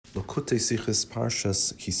Likutei Sichas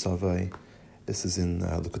Parshas Kisavai. This is in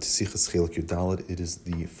Likutei Sichas Chelek Yudalad. It is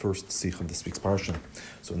the first Sicha of this week's Parsha.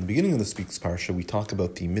 So in the beginning of this week's Parsha, we talk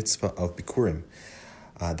about the Mitzva of Bikkurim.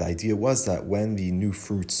 The idea was that when the new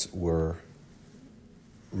fruits were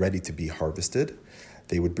ready to be harvested,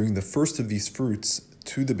 they would bring the first of these fruits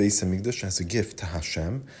to the Beis HaMikdash as a gift to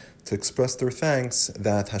Hashem to express their thanks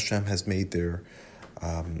that Hashem has made their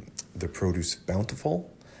produce bountiful,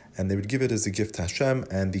 and they would give it as a gift to Hashem,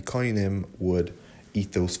 and the Kohanim would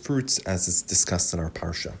eat those fruits as is discussed in our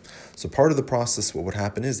Parsha. So part of the process, what would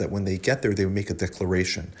happen is that when they get there, they would make a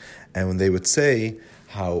declaration, and when they would say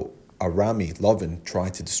how Arami, Lavan,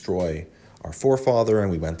 tried to destroy our forefather,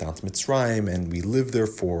 and we went down to Mitzrayim, and we lived there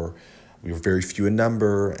we were very few in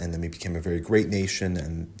number, and then we became a very great nation,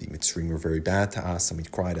 and the Mitzrayim were very bad to us, and we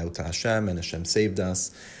cried out to Hashem, and Hashem saved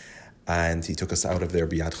us, and He took us out of there,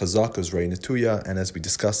 Biyad Chazak, Rei Netuya, and as we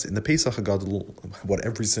discussed in the Pesach Hagadol, what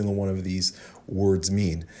every single one of these words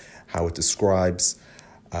mean, how it describes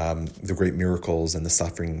the great miracles and the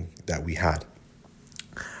suffering that we had.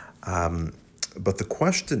 But the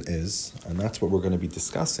question is, and that's what we're going to be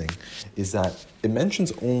discussing, is that it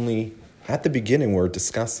mentions only at the beginning where it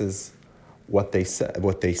discusses what they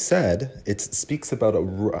said. It speaks about a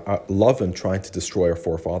Lavan trying to destroy our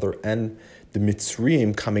forefather and the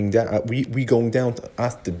Mitzrayim coming down. We going down to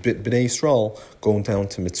us, the Bnei Yisrael going down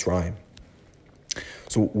to Mitzrayim.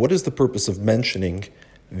 So, what is the purpose of mentioning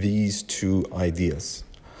these two ideas?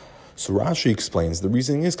 So Rashi explains the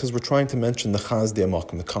reasoning is because we're trying to mention the Chaz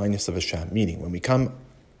De'amakim, the kindness of Hashem. Meaning, when we come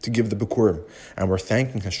to give the Bikurim, and we're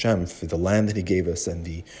thanking Hashem for the land that He gave us and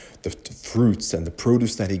the fruits and the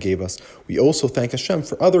produce that He gave us, we also thank Hashem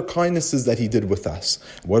for other kindnesses that He did with us.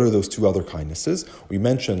 What are those two other kindnesses? We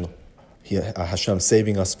mention Hashem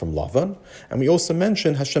saving us from Lavan, and we also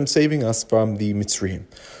mention Hashem saving us from the Mitzrayim.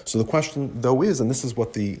 So the question, though, is, and this is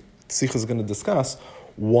what the Sicha is going to discuss,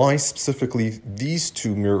 why specifically these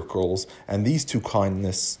two miracles and these two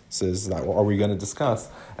kindnesses that are we going to discuss,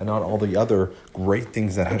 and not all the other great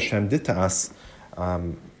things that Hashem did to us,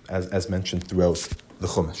 as mentioned throughout the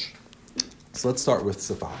Chumash. So let's start with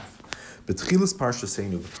Tavo. B'tchilas Parshas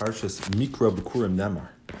Parshas Mikra Bikurim Nemar,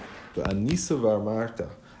 V'anisa v'armarta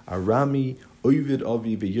Arami Ovid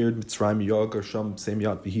Avi V'yerd Mitzrayim Yagar Sham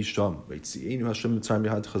Semyat V'hisham V'yitzienu Hashem Mitzrayim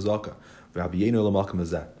Yahad Chazaka V'Abienu L'Malkam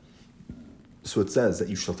Hazeh. So it says that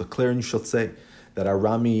you shall declare and you shall say that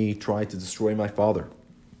Arami tried to destroy my father.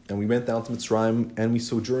 And we went down to Mitzrayim and we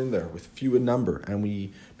sojourned there with few in number, and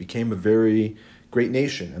we became a very great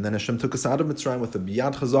nation. And then Hashem took us out of Mitzrayim with a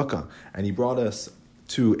biyad chazaka, and He brought us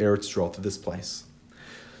to Eretz Yisrael, to this place.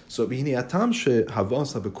 So b'hini atam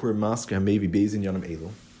shehavas haBikurim masker hamevi beizin yanam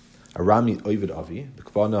elu. Arami ovid avi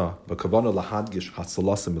b'kavana lahadgish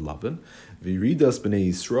hatsalasam milavin v'yiridas b'nei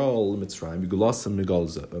Yisrael Mitzrayim v'gulasam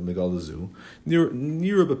megalazu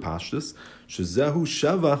nira b'Parshas shezehu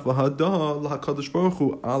shevach v'hada lahakadosh baruch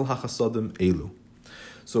hu al hachasadim elu.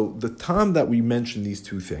 So the time that we mention these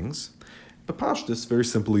two things, Parshas, very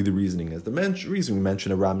simply, the reasoning is the reason we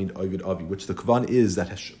mention Arami Ovid Avi, which the Kavan is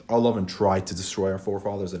that Allah tried to destroy our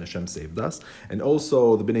forefathers and Hashem saved us, and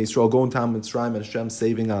also the Bnei Yisrael going down Mitzrayim and Hashem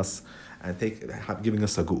saving us and giving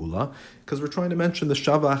us a geula, because we're trying to mention the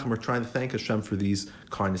Shavach and we're trying to thank Hashem for these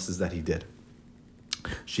kindnesses that He did.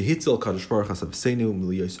 Shehitzel Kadosh Baruch Hasavseinu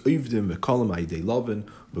Miliyos Oivdim V'Kolam Ayidei Lavin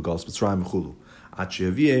V'Galos Mitzrayim V'Chulu At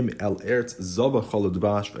She'aviem El Eretz Zava Chol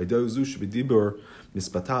Dvash V'Aydeu Zu Shebedibur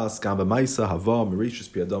Mispatas Gamba Maisa Hava Merishus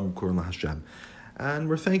Piadam Kurla Hashem. And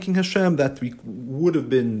we're thanking Hashem that we would have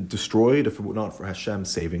been destroyed if it were not for Hashem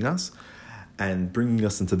saving us and bringing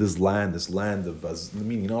us into this land of,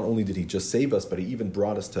 meaning not only did He just save us, but He even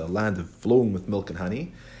brought us to a land of flowing with milk and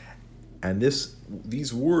honey. And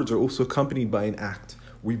these words are also accompanied by an act.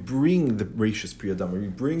 We bring the Merishus Piadam, we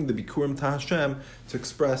bring the Bikurim to Hashem to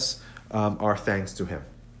express our thanks to Him.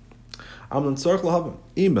 Amnon tzarich lahavim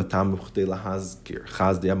im batam b'chdei lahazkir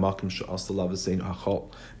chaz de'amakim she'asa laveseinu hachol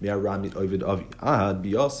me'aramit ovid avi ad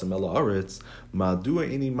biyasem el haaretz ma'adua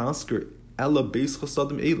ini masker ela beis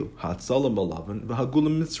chasadim elu ha'atzalam b'lavan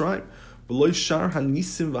v'hagulim mitzrayim v'loy shar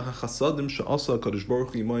hanisim v'hachasadim she'asa hakadosh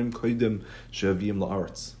baruch hu imayim koidim she'aviyim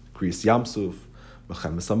la'aretz kriyas yamsuf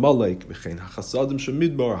v'chemes hamalek v'chein hachasadim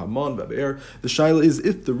she'midbar haman v'be'er. The shaila is,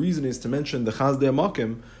 if the reason is to mention the chaz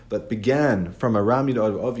de'amakim that began from Arami to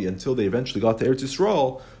Avi until they eventually got to Eretz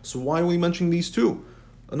Yisrael, so why are we mentioning these two?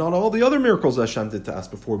 And not all the other miracles Hashem did to us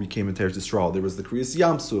before we came into Eretz Yisrael. There was the Kriyas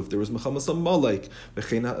Yamsuf, there was Mechamas HaMalek,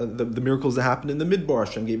 the miracles that happened in the Midbar.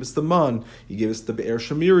 Hashem gave us the Man, He gave us the Be'er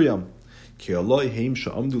Shemiriam. Ki Eloi heim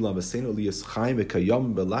she'amdu lavasenu liyas chaim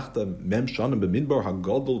v'kayam belachta mem shanim b'midbar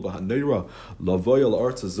hagadol v'haneira lavoy al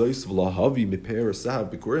arts azois v'lahavi mipeir sahav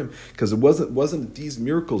bikurim. Because it wasn't these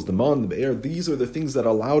miracles, the man, the air, these are the things that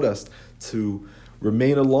allowed us to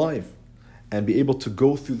remain alive and be able to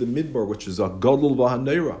go through the midbar, which is a gadol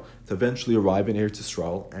v'haneira, to eventually arrive in Eretz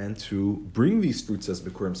Yisrael and to bring these fruits as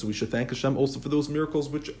bikurim. So we should thank Hashem also for those miracles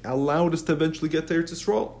which allowed us to eventually get to Eretz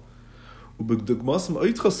Yisrael. And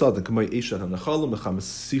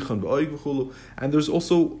there's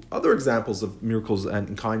also other examples of miracles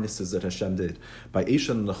and kindnesses that Hashem did. By Eshan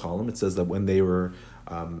and Nechalim, it says that when they were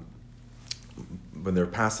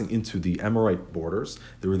passing into the Amorite borders,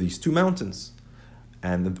 there were these two mountains.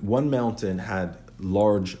 And one mountain had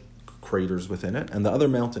large craters within it, and the other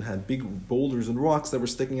mountain had big boulders and rocks that were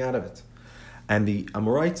sticking out of it. And the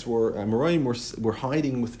Amoraim were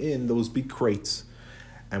hiding within those big crates.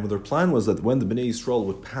 And their plan was that when the Bnei Yisrael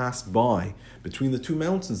would pass by between the two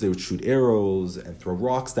mountains, they would shoot arrows and throw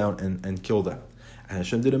rocks down and kill them. And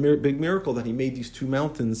Hashem did a big miracle that He made these two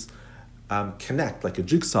mountains connect like a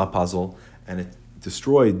jigsaw puzzle, and it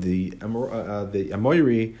destroyed the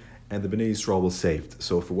Amori, and the Bnei Yisrael was saved.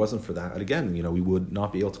 So if it wasn't for that, again, we would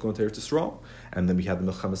not be able to go into Eretz Yisrael. And then we had the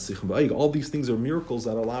Milchama Sicha B'Aig. All these things are miracles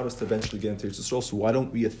that allowed us to eventually get into Eretz Yisrael. So why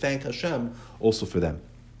don't we thank Hashem also for them?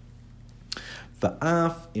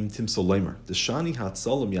 Va'af im timsol leimer. The shani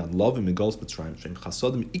hatzalim yad lovim megals b'tzrayim shem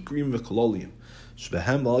chasadim ikrim v'kololiim.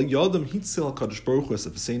 Shbehem al yadam hitzil HaKadosh Baruch Hu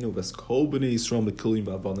esafeseinu v'eskol b'nei Yisrael mekilim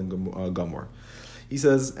v'avadim gamor. He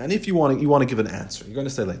says, and if you want to give an answer, you're going to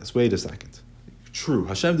say like this, wait a second. True,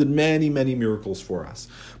 Hashem did many, many miracles for us.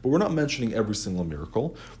 But we're not mentioning every single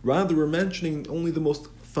miracle. Rather, we're mentioning only the most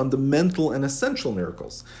fundamental and essential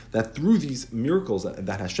miracles. That through these miracles,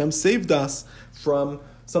 that Hashem saved us from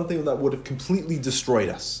something that would have completely destroyed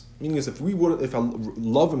us. Meaning is if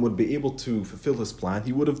Lavan would be able to fulfill his plan,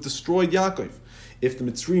 he would have destroyed Yaakov. If the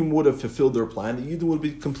Mitzrayim would have fulfilled their plan, the Yidden would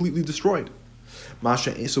be completely destroyed.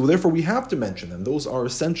 So therefore we have to mention them. Those are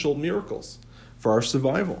essential miracles for our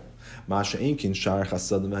survival. Masha Enkin Shar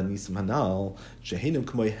Chasadim Hanisim Hanal Shehenim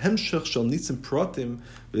K'may Hemshech Shal Nisim Pratim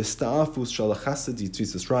V'Sta'afus Shal Chasad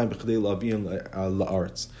Yitzis Yisrael B'Chdei Lavian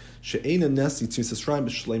La'arts She'ena Nes Yitzis Yisrael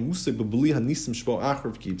B'Shlei Musay B'Bli Hanisim Shbo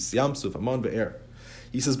Achrav Ki B'Siyam Suf Amon Be'er.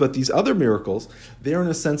 He says, but these other miracles, they're in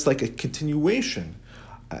a sense like a continuation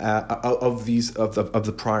of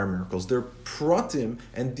the prior miracles. They're pratim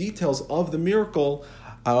and details of the miracle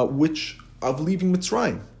which of leaving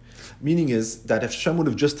Mitzrayim. Meaning is that if Hashem would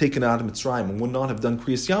have just taken out of Mitzrayim and would not have done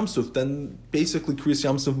Kriyas Yamsuf, then basically Kriyas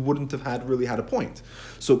Yamsuf wouldn't have really had a point.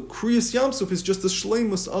 So Kriyas Yamsuf is just the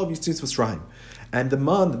shleimus of Yitzis Mitzrayim. And the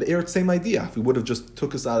Eretz, same idea. If we would have just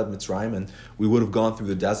took us out of Mitzrayim and we would have gone through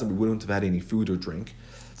the desert, we wouldn't have had any food or drink.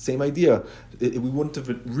 Same idea. We wouldn't have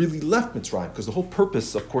really left Mitzrayim, because the whole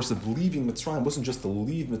purpose, of course, of leaving Mitzrayim wasn't just to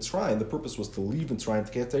leave Mitzrayim. The purpose was to leave Mitzrayim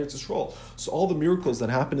to get to Eretz Yisrael. So all the miracles that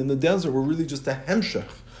happened in the desert were really just a hemshech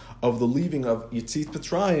of the leaving of Yitzis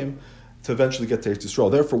Mitzrayim to eventually get to Eretz Yisrael.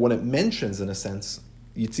 Therefore, when it mentions, in a sense,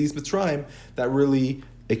 Yitzis Mitzrayim, that really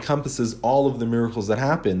encompasses all of the miracles that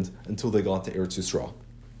happened until they got to Eretz Yisrael.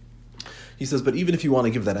 He says, but even if you want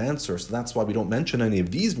to give that answer, so that's why we don't mention any of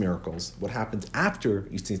these miracles, what happened after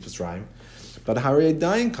Yitzis Mitzrayim, but Harei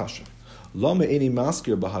Dayin Kasha. Lama eni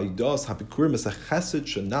maskir b'hayidas habikurim es a chesed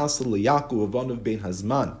shenasel leYaakov avanav bein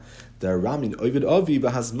hazman da'aramin ovid avi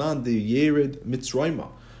b'hazman de'yered Mitzrayma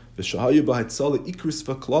v'shahayu b'haitzal ikris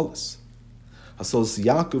v'klalis hasos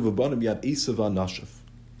Yaakov avanav yad Esav v'anashav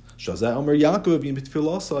shazeh Omer Yaakov avim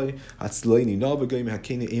b'tfilasai hatzleini navagayim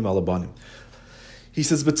hakeni eim alabanim. He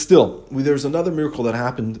says, but still, there's another miracle that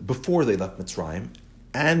happened before they left Mitzrayim,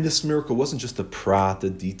 and this miracle wasn't just a prat, a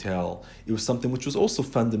detail. It was something which was also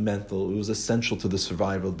fundamental. It was essential to the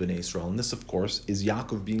survival of Bnei Israel. And this, of course, is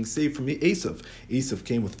Yaakov being saved from Esav. Esav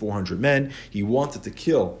came with 400 men. He wanted to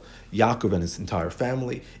kill Yaakov and his entire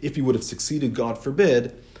family. If he would have succeeded, God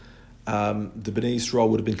forbid, the Bnei Israel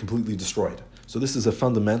would have been completely destroyed. So this is a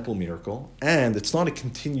fundamental miracle, and it's not a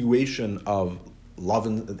continuation of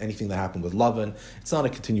Lavan, anything that happened with Lavan. It's not a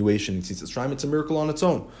continuation in Yitzis Mitzrayim. It's a miracle on its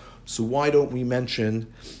own. So why don't we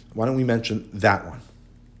mention that one?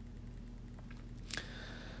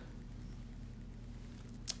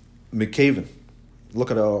 Mekaven.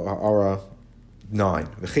 Look at our 9.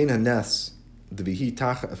 V'chein hanes devihi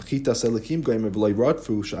tachita selikim goyim v'loi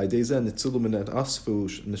radfu sh'aydeze nitzilu minet asfu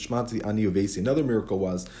nishmati ani uvesi. Another miracle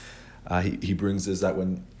was he brings is that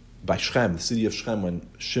when by Shechem, the city of Shechem, when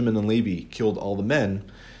Shimon and Levi killed all the men,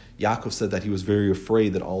 Yaakov said that he was very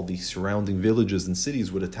afraid that all the surrounding villages and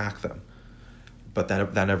cities would attack them. But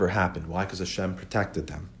that never happened. Why? Because Hashem protected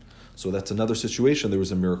them. So that's another situation. There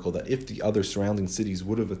was a miracle that if the other surrounding cities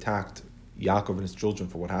would have attacked Yaakov and his children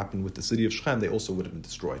for what happened with the city of Shechem, they also would have been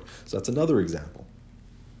destroyed. So that's another example.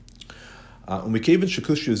 Umikeven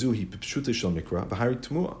shekushya zuhi pipshute shel mikra v'hari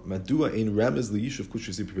tmua madua ein remez liyishuv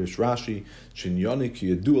kushya zi pipirish Rashi shinyonik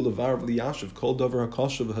yadu levar liyashiv kol davar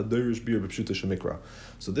hakasha v'hadirish bir pipshute shel mikra.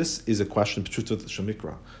 So this is a question pipshute shel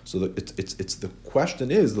mikra. So it's the question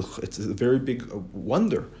is it's a very big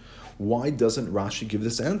wonder. Why doesn't Rashi give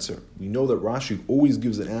this answer? We know that Rashi always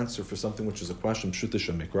gives an answer for something which is a question, pshuta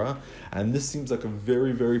shemikra, and this seems like a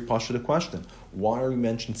very, very pashut question. Why are we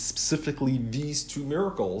mentioning specifically these two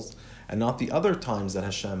miracles and not the other times that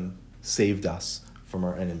Hashem saved us from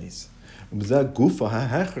our enemies?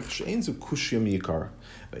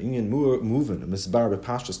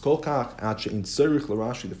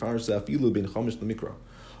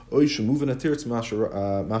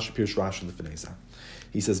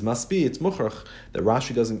 He says, must be, it's mukhrach, that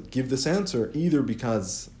Rashi doesn't give this answer either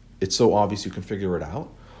because it's so obvious you can figure it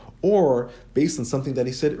out, or based on something that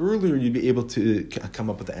he said earlier, you'd be able to come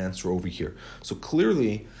up with the answer over here. So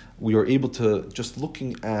clearly, we are able to, just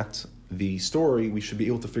looking at the story, we should be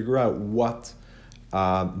able to figure out what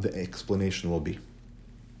the explanation will be.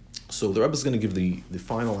 So the Rebbe is going to give the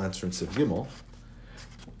final answer in Sif Gimel,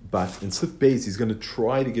 but in Sif Beis, he's going to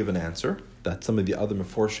try to give an answer that some of the other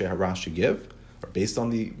Meforshei Rashi give, or based on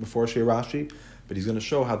the Meforshei Rashi, but he's going to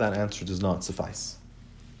show how that answer does not suffice.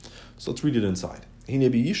 So let's read it inside. The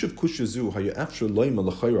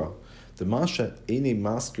Masha Ene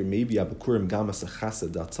Masker maybe Abikurim Gamas Achasa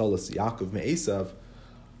Datzalas Yaakov Me'esav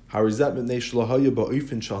Harizat Mitnei Shalahaya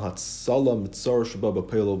Ba'ifin Shal Hatzala Mitzar Shabba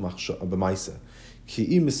Pelo B'maisa Ki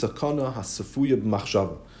Im Misakana Hasafuya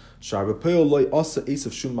B'machshava Shar B'peo Loi Asa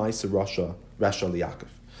Esav Shum Maisa Rasha Liakov.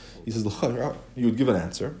 He says, you would give an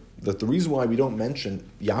answer that the reason why we don't mention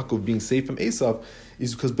Yaakov being saved from Esav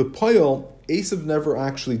is because B'poyel, Esav never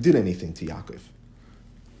actually did anything to Yaakov.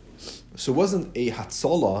 So it wasn't a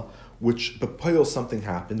Hatzala, which B'poyel something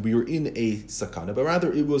happened, we were in a sakana, but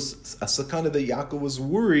rather it was a sakana that Yaakov was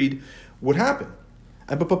worried would happen.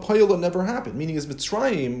 And but B'poyel it never happened, meaning as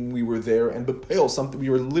Mitzrayim, we were there, and B'poyel something,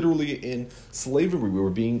 we were literally in slavery,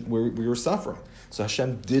 we were suffering. So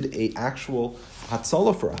Hashem did a actual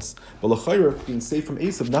hatzala for us. But l'chayra, being saved from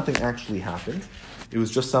Esav, nothing actually happened. It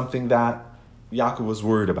was just something that Yaakov was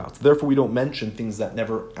worried about. So therefore, we don't mention things that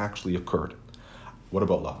never actually occurred. What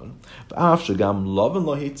about Lavan?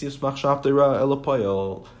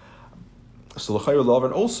 So l'chayra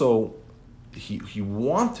Lavan also, he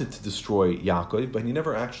wanted to destroy Yaakov, but he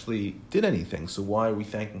never actually did anything. So why are we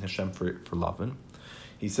thanking Hashem for Lavan?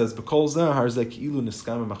 He says, "B'kol zeh harzek ilu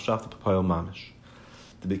niskam machshavta b'poyel mamish."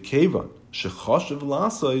 The bekevan shechashav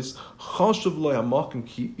lasais chashav lo yamakim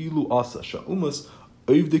ki ilu asa shaumas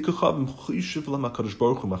oivdei kachavim chishav lamakadosh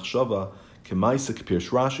baruch hu machshava kemaisa k'pirsh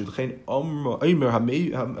Rashi l'chein omer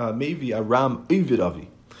hamevi aram ovid avi.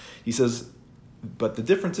 He says, but the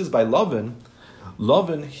difference is by Lavan,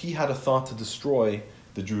 he had a thought to destroy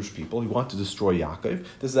the Jewish people. He wanted to destroy Yaakov.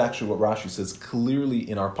 This is actually what Rashi says clearly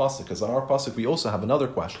in our pasuk, because on our pasuk we also have another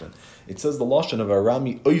question. It says the lashon of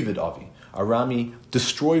Arami ovid avi. Arami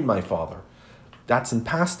destroyed my father. That's in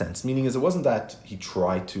past tense, meaning it wasn't that he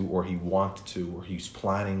tried to, or he wanted to, or he's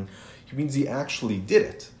planning. It means he actually did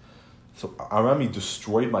it. So Arami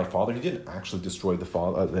destroyed my father. He didn't actually destroy the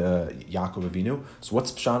father, Yaakov Avinu. So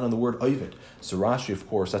what's pshan on the word ovid? So Rashi, of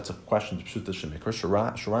course, that's a question to Pshuta Shemikra.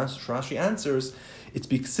 Rashi answers, it's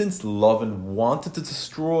because since Lavan wanted to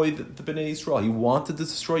destroy the Bnei Yisrael, he wanted to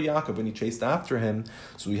destroy Yaakov and he chased after him.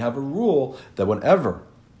 So we have a rule that whenever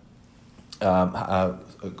a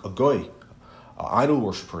goy, an idol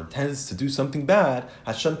worshiper, intends to do something bad,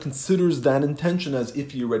 Hashem considers that intention as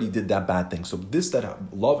if he already did that bad thing. So this that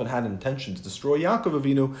Lavan had an intention to destroy Yaakov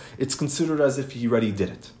Avinu, it's considered as if he already did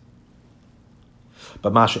it.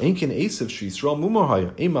 But Masha Enkin Esav Sh'Yisrael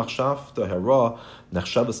Mumorhaya Emachshav Tahara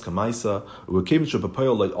Nechshabas Kamaisa Uekevin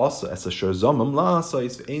Shabapoyo Lay Asa Esa Sherzamam La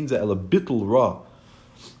Asais Ve'enza Ela Bittul Ra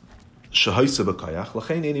Shahaisa Bakayach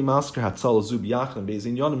Lachain Eni Masker Hatzal Zub Yachnan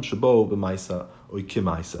Beizin Yonim Shabo B'Maisa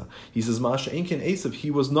Oikimaisa. He says Masha Enkin Esav, he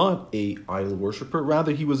was not a idol worshipper,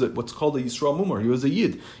 rather he was what's called a Yisrael Mumor. He was a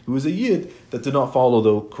Yid. He was a Yid that did not follow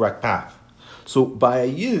the correct path. So by a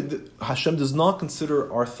Yid, Hashem does not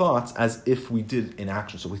consider our thoughts as if we did in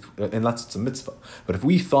action. So unless it's a mitzvah. But if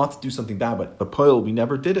we thought to do something bad, but poil, we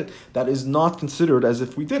never did it, that is not considered as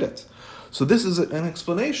if we did it. So this is an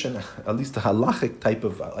explanation, at least a halachic type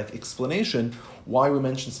of explanation, why we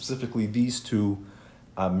mention specifically these two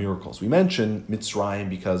miracles. We mention Mitzrayim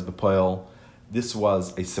because B'poil, this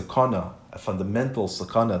was a sakana, a fundamental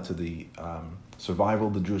sakana to the survival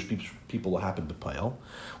of the Jewish people that happened to Payal.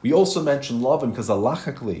 We also mentioned Lavan because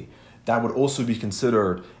halachically that would also be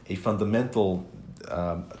considered a fundamental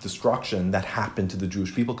destruction that happened to the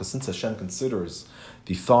Jewish people, because since Hashem considers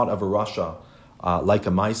the thought of a rasha like a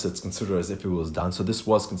Maisa, it's considered as if it was done. So this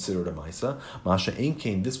was considered a Maisa. Masha Ein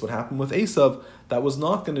Kain, this would happen with Esav, that was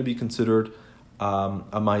not going to be considered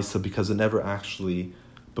a Maisa because it never actually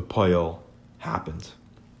B'poyel happened.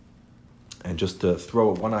 And just to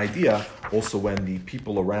throw out one idea, also when the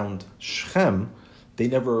people around Shechem, they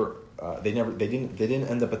didn't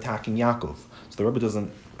end up attacking Yaakov. So the Rebbe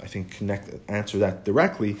doesn't, I think, answer that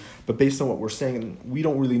directly, but based on what we're saying, we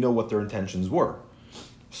don't really know what their intentions were.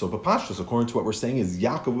 So Parshas, according to what we're saying, is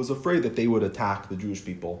Yaakov was afraid that they would attack the Jewish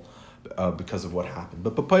people because of what happened.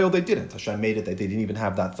 But B'poyel they didn't. Hashem made it that they didn't even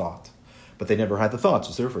have that thought. But they never had the thought.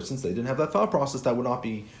 So therefore, since they didn't have that thought process, that would not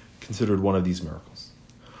be considered one of these miracles.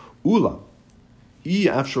 Ula. But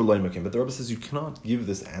the Rebbe says you cannot give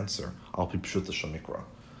this answer. Al pi pshuta shamikra.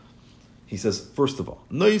 He says, first of all,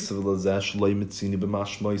 din Yisrael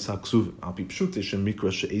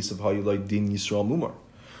mumar.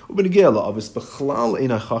 But he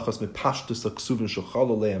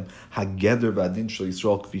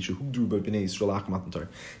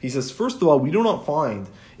says, first of all, we do not find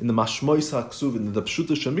in the Mashmois HaKsuv, in the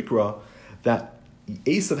Pshuta Shemikra, that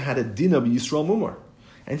Esav had a din of Yisrael Mumar.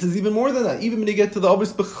 And he says even more than that, even when you get to the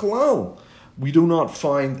Avis Bechlal, we do not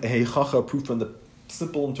find a Heichacha proof from the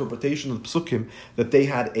simple interpretation of the Psukim that they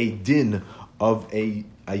had a din of a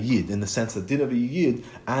Yid, in the sense that din of a Yid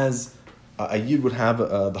as a Yid would have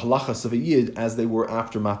the halachas of a Yid as they were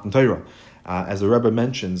after Matan Torah. As the Rebbe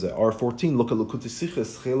mentions, R14, look at Likutei Sicha,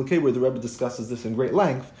 Chelek, where the Rebbe discusses this in great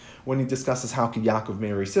length when he discusses how could Yaakov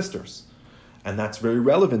marry sisters. And that's very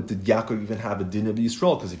relevant. Did Yaakov even have a din of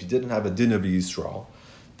Yisrael? Because if he didn't have a din of Yisrael,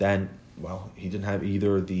 then, well, he didn't have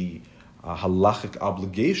either the halachic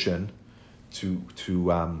obligation to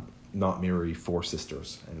not marry four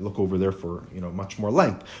sisters. And look over there for much more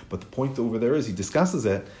length. But the point over there is he discusses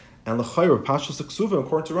it. And l'chayr Parshas Ksuvim,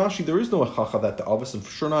 according to Rashi, there is no hachacha that the Avos, and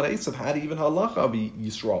for sure not Esav, had even halacha of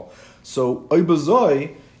Yisrael. So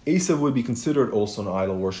oibazoi, Esav would be considered also an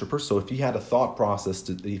idol worshipper. So if he had a thought process,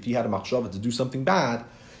 if he had a machshava to do something bad,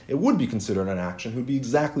 it would be considered an action. It would be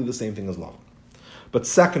exactly the same thing as Lavan. But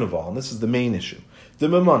second of all, and this is the main issue, the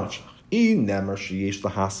memanachach nemer sheyesh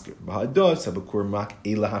lahasker b'hados habakur mak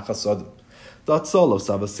ela hachasadim datzalo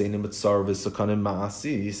savasenim mitzar v'sakanim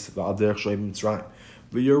ma'asis v'aderech shoyim mitzrayim.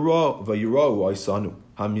 He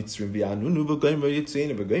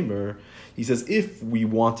says, if we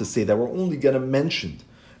want to say that we're only going to mention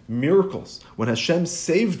miracles when Hashem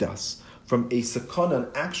saved us from a sakana, an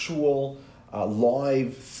actual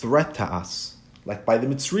live threat to us, like by the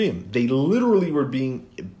Mitzrayim, they literally were being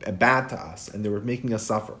bad to us and they were making us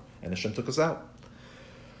suffer, and Hashem took us out.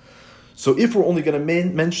 So if we're only going to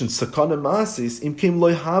mention sakana masis, im kem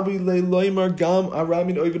loy havi le loymar gam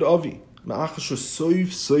aramin ovid avi. He says, he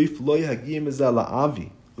says, if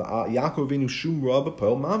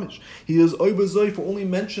we only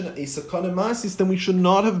mention a sakana masis, then we should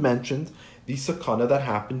not have mentioned the sakana that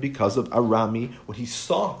happened because of Arami, what he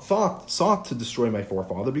sought to destroy my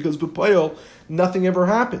forefather, because b'poyel nothing ever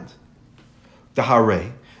happened. The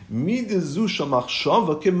hare midezu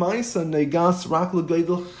shamachshava kemaisa negas rak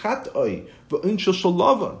legaydel chatoi v'unshel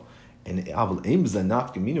shalavan and aval aim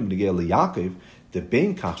zanaf geminum negel Yaakov. The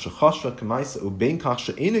bein kach shechashva kemaisa u bein kach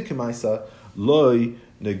she'ena kemaisa loy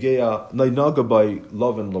naga by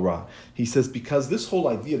Lavan lara. He says because this whole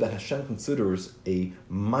idea that Hashem considers a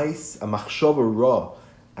machshava ra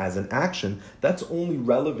as an action, that's only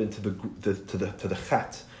relevant to the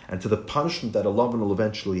chet and to the punishment that a Lavan will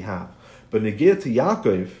eventually have. But negea to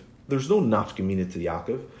Yaakov, there's no nafkamina to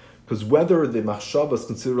Yaakov, because whether the machshava is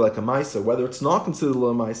considered like a maisa, whether it's not considered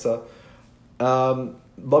like a maisa,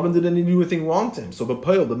 Lavan didn't do anything wrong to him. So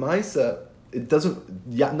b'poyel, the Maisa,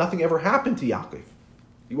 nothing ever happened to Yaakov.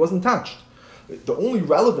 He wasn't touched. The only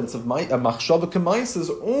relevance of machshava k'maisa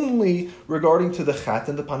is only regarding to the chat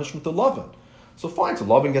and the punishment of Lavan. So fine, so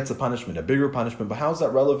Lavan gets a punishment, a bigger punishment, but how is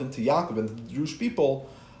that relevant to Yaakov and the Jewish people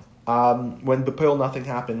when b'poyel nothing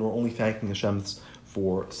happened? We're only thanking Hashem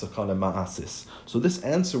for sakana ma'asis. So this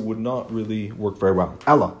answer would not really work very well.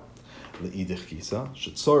 Ella, le'idich kisa,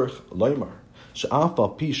 shetzorich loymar. And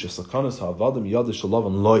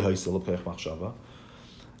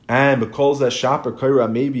And because that shaper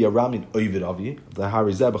koira maybe a ramin ovid avi the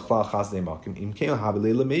harizeh b'chlal chasnei makim im kein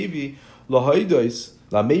havilela maybe lahaydos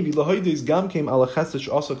la maybe lahaydos gam came ala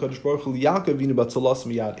chesed also kadosh baruch hu Yaakov v'inu batzalas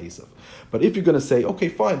miyad Esav. But if you're going to say, okay,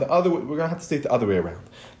 fine, the other way, we're going to have to say it the other way around.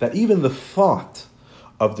 That even the thought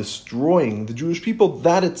of destroying the Jewish people,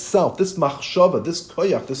 that itself, this machshava, this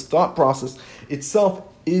koyach, this thought process itself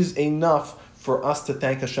is enough for us to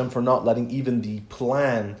thank Hashem for not letting even the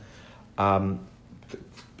plan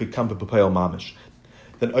become the B'Payel Mamish.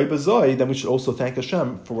 Then then we should also thank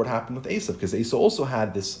Hashem for what happened with Esav, because Esav also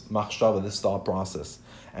had this machshava, this thought process,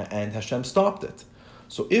 and Hashem stopped it.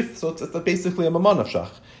 So it's basically a mamanavshach.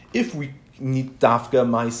 If we need dafka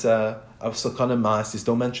ma'isa of sakana ma'asis,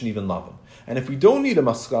 don't mention even lavim. And if we don't need a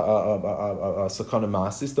sakana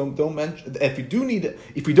ma'asis, don't mention. If we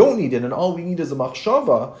don't need it, and all we need is a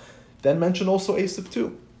machshava, then mention also Esav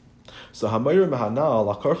too. So hamayir mehanal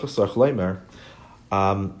akar chasar chleimer.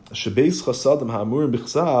 Shebeis chasadim ha'amurim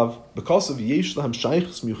b'chsav because of yesh lahem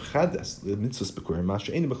shaychus miuchades the mitzvahs bikurim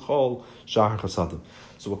ma'ashe'eni b'chol shahar chasadim.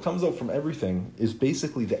 So what comes out from everything is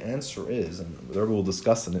basically the answer is, and whatever we'll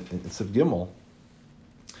discuss in Siv Gimel,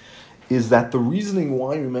 is that the reasoning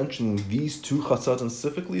why we're mentioning these two chasadim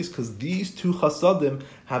specifically is because these two chasadim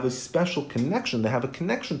have a special connection. They have a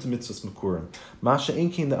connection to mitzvahs bikurim,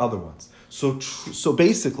 ma'ashe'en kein the other ones. So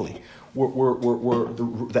basically,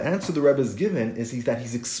 the answer the Rebbe is given is that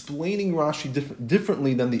he's explaining Rashi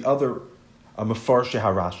differently than the other Mefarshei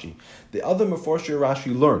HaRashi. The other Mefarshei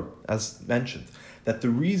HaRashi learn, as mentioned, that the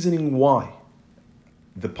reasoning why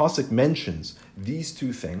the pasuk mentions these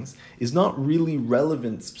two things is not really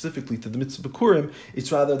relevant specifically to the Mitzvah of Bikkurim.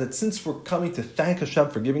 It's rather that since we're coming to thank Hashem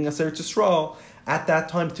for giving us Eretz Yisrael, at that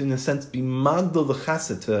time to, in a sense, be magdal the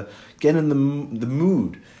chesed, to get in the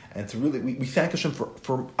mood, and to really, we thank Hashem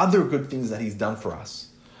for other good things that He's done for us.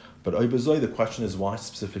 But the question is, why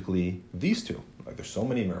specifically these two? Like, there's so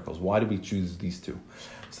many miracles. Why did we choose these two?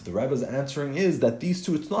 So the Rebbe's answering is that these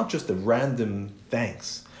two, it's not just a random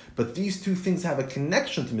thanks, but these two things have a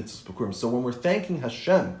connection to Mitzvahs Bikkurim. So when we're thanking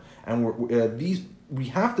Hashem, and we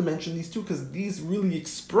have to mention these two because these really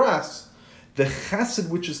express the chesed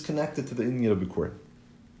which is connected to the Inyan of Bikkurim.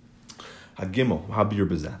 Hagimel, habir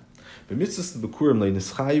bezeh. B'mitzvahs Bikkurim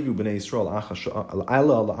le'nischayivu b'nei Yisrael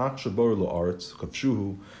ala la'ach shabor lo'aretz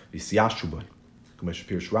kavshuhu v'siyashu b'ay. Kumesh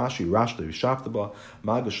Pirsh Rashi, Rashta, Vishaftaba,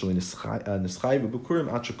 Magashli, Nischayivu Bikkurim,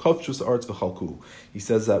 Acha Kovchus Arts V'chalku. He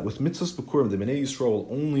says that with Mitzvahs Bikkurim, the Bnei Yisrael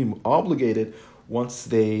only obligated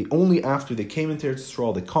only after they came into Eretz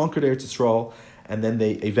Yisrael, they conquered Eretz Yisrael, and then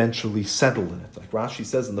they eventually settled in it. Like Rashi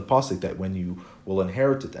says in the pasuk that when you will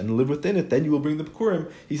inherit it and live within it, then you will bring the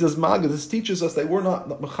Bikkurim. He says, Maga, this teaches us that we're not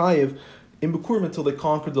Mechayiv in Bikkurim until they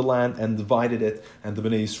conquered the land and divided it, and the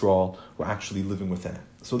Bnei Yisrael were actually living within it.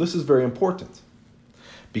 So this is very important.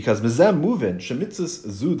 Because mezem movin shemitzas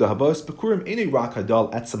zu the habas bikurim ene rak hadal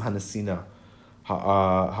etzem hanasina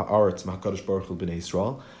haaretz mahakadosh baruch hu b'nei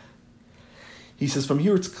Yisrael. He says from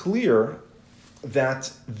here it's clear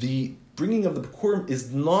that the bringing of the bikurim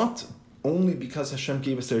is not only because Hashem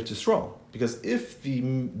gave us Eretz Yisrael. Because if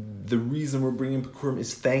the reason we're bringing bikurim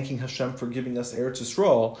is thanking Hashem for giving us Eretz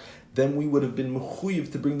Yisrael, then we would have been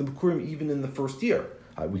mechuyev to bring the bikurim even in the first year.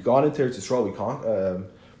 We got into Eretz Yisrael.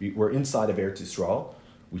 We're inside of Eretz Yisrael.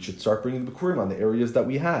 We should start bringing the Bikurim on the areas that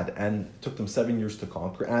we had. And it took them 7 years to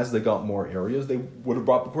conquer. As they got more areas, they would have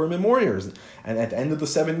brought Bikurim in more areas. And at the end of the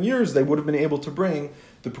 7 years, they would have been able to bring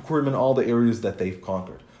the Bikurim in all the areas that they've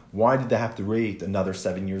conquered. Why did they have to wait another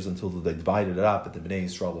 7 years until they divided it up and the Bnei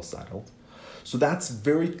Yisrael was settled? So that's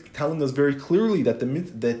telling us very clearly that the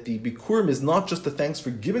Bikurim is not just the thanks for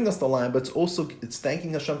giving us the land, but it's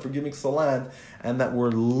thanking Hashem for giving us the land and that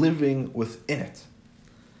we're living within it.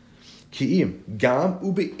 Ki'im gam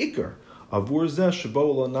ubeikar avur zeh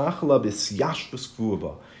shebo lo nachla b'syash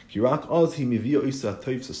b'skvuba ki rak oz hi mivia isa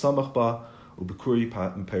toif samach ba ubekuri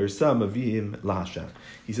persa mavim lahashem.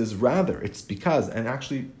 He says rather it's because, and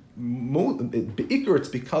actually beikar it's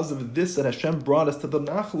because of this that Hashem brought us to the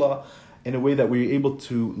nachla in a way that we were able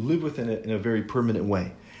to live within it in a very permanent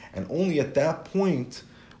way, and only at that point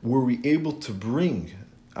were we able to bring.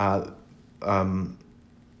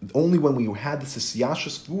 Only when we had this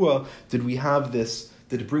Siyashas Gvua did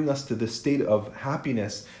it bring us to this state of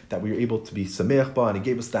happiness that we were able to be Sameach Ba, and it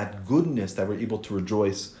gave us that goodness that we're able to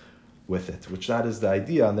rejoice with it, which that is the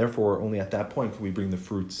idea, and therefore only at that point can we bring the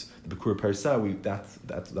fruits, the Bikur Parsa,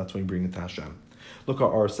 that's when we bring it to Hashem. Look at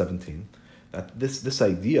R17, that this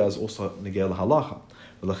idea is also Negel Halacha.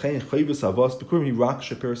 The halacha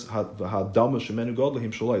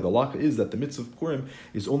is that the mitzvah of Bikurim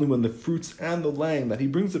is only when the fruits and the land that he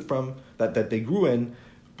brings it from, that they grew in,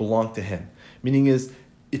 belong to him. Meaning is,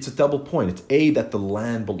 it's a double point. It's A, that the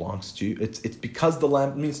land belongs to you. It's because the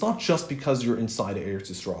land, I mean, it's not just because you're inside of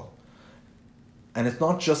Eretz Yisrael. And it's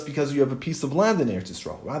not just because you have a piece of land in Eretz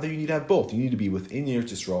Yisrael. Rather, you need to have both. You need to be within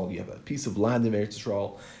Eretz Yisrael. You have a piece of land in Eretz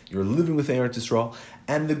Yisrael. You're living within Eretz Yisrael.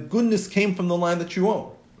 And the goodness came from the land that you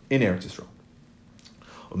own in Eretz Yisrael.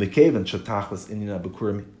 Umekevan shetachlis inyan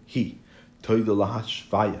bikurim hi toida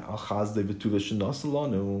lahashvaya al chazdei v'tuva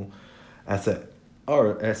shenasalanu as a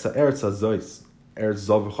eretz hazois eretz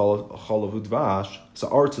zav cholav udvash so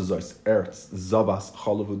eretz hazois eretz zavas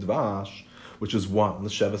cholav udvash, which is one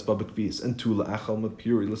l'sheves babakvis and two la'achal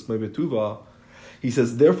mapuri l'smei v'tuva. He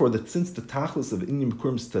says, therefore, that since the tachlis of inyan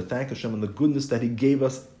bikurim is to thank Hashem and the goodness that He gave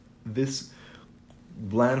us this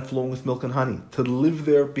land flowing with milk and honey, to live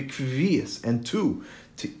there bikvius, and two,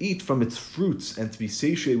 to eat from its fruits and to be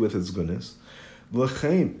satiated with its goodness, to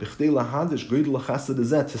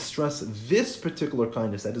stress this particular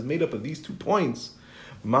kindness that is made up of these 2 points.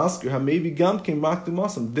 Therefore,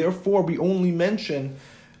 we only mention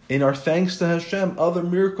in our thanks to Hashem other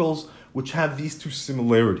miracles which have these 2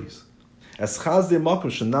 similarities. As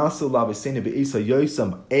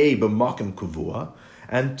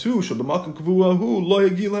and 2, Shabamakim Kavua Hu Lo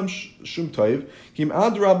Yagilem Shum Toiv Kim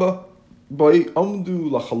Adraba Boy Amdu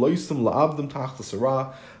Lachaloisim Laabdam Tachta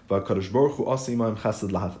Sarah Vakadosh Baruch Hu Asimaim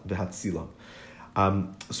Chesed V'Hatzila.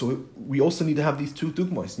 So we also need to have these 2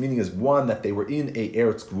 dugmos, meaning as one, that they were in a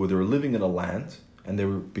Eretz Kavua, they were living in a land, and they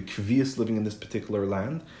were Bikvius living in this particular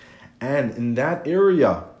land, and in that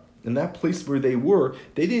area, in that place where they were,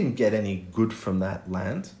 they didn't get any good from that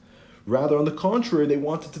land. Rather, on the contrary, they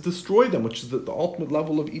wanted to destroy them, which is the ultimate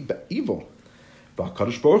level of evil. But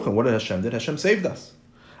Kadosh Baruch Hu, what did Hashem did? Hashem saved us.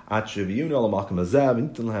 What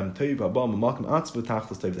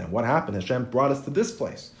happened? Hashem brought us to this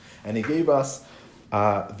place, and He gave us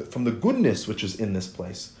from the goodness which is in this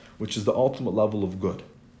place, which is the ultimate level of good.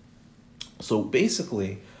 So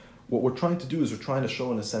basically, what we're trying to do is we're trying to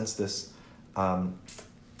show, in a sense, this mina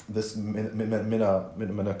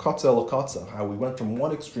kotza, how we went from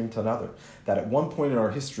one extreme to another. That at one point in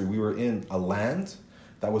our history, we were in a land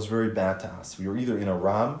that was very bad to us. We were either in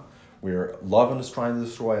Aram, where Lavan was trying to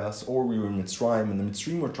destroy us, or we were in Mitzrayim, and the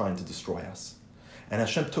Mitzrayim were trying to destroy us. And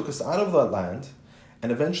Hashem took us out of that land,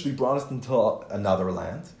 and eventually brought us into another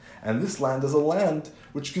land. And this land is a land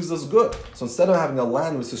which gives us good. So instead of having a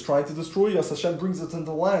land which is trying to destroy us, Hashem brings us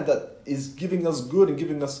into a land that is giving us good and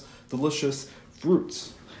giving us delicious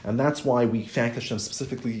fruits. And that's why we thank Hashem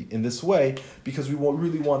specifically in this way, because we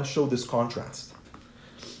really want to show this contrast.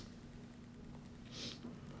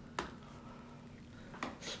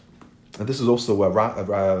 And this is also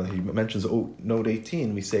what he mentions, note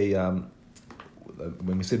 18, we say,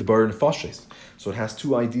 when we say the Bar Nefashis. So it has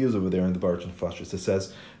 2 ideas over there in the Bar Nefashis. It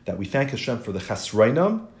says that we thank Hashem for the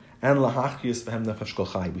chasrainam and lahachiyas v'hem nefesh kol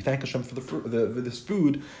chai. We thank Hashem for this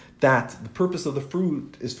food, that the purpose of the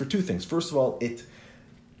food is for 2 things. First of all, it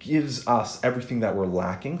gives us everything that we're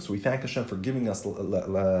lacking. So we thank Hashem for giving us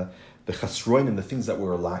the chasroin and the things that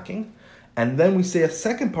we're lacking. And then we say a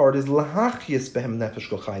second part is lahachiyas behem nefesh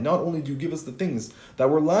kol chai. Not only do you give us the things that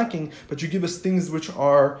we're lacking, but you give us things which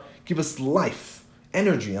give us life,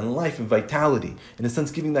 energy and life and vitality. In a sense,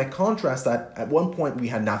 giving that contrast that at one point we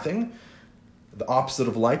had nothing, the opposite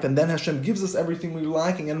of life, and then Hashem gives us everything we were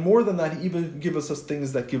lacking, and more than that, He even gives us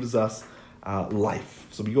things that gives us life.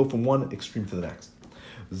 So we go from one extreme to the next.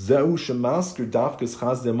 Zeu shemasker dafkas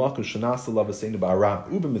chaz de'makon shenasa lavaseinu ba'aram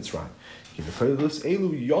u'be Mitzrayim.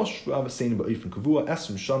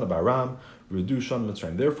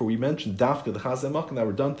 Therefore, we mentioned dafka the chaz de'makon that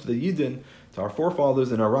were done to the Yidden, to our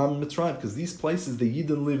forefathers in Aram and Mitzrayim, because these places the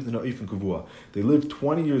Yidden lived in Ha'if and Kavua. They lived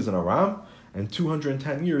 20 years in Aram and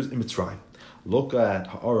 210 years in Mitzrayim. Look at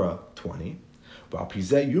Ha'ara 20. And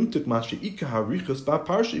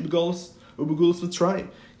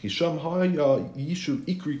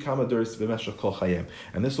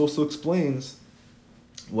this also explains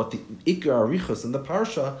what the Ikar Arichas in the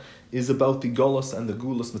Parsha is about the Golos and the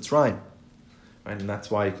Gulas Mitzrayim. Right? And that's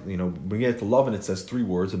why, when we get to Lavan, it says 3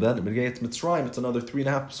 words, and then when we get to Mitzrayim, it's another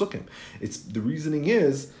 3.5 psukim. The reasoning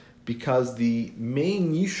is because the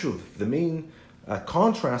main Yishuv, the main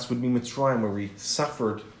contrast would be Mitzrayim, where we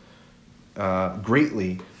suffered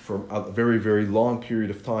greatly for a very, very long period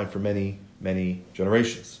of time, for many, many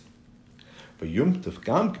generations. But Yumtiv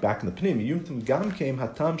Gam, back in the Pnim, Yumtiv Gam came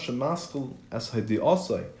Hatam Shemaskal as Hadi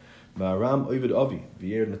Osai, Ma'aram Ovid Avi,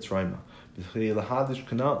 Vier Mitzrayim. Lahadish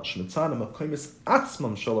Kanal, Shmitzana, Makoimis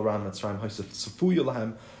Atzmam Shalaram Mitzrayim, Hosef Safuya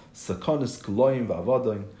Lahem, Sakonis Kaloyim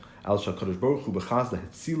Vavadoin, Al Shakadosh Baruch Hu Bechazda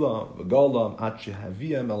Hetzila, Vagalam, Atche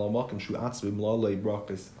Havia, Melamakim Shu Atzvim Lalei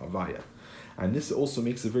Brakis Havaya. And this also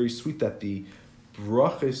makes it very sweet that the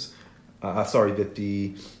brachos,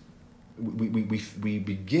 that we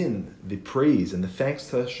begin the praise and the thanks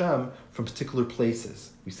to Hashem from particular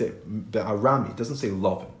places. We say Arami. It doesn't say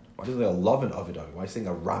Lovin. Why does it say a Lovin Avidavi? Why is it saying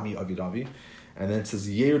Arami Avidavi? And then it says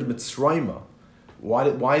Yered Mitzrayma.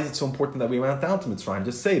 Why is it so important that we went down to Mitzrayim?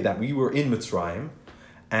 Just say that we were in Mitzrayim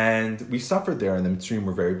and we suffered there, and the Mitzrayim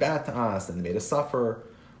were very bad to us and they made us suffer.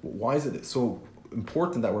 Why is it so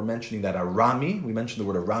important that we're mentioning that Arami? We mentioned the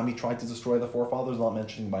word Arami tried to destroy the forefathers, not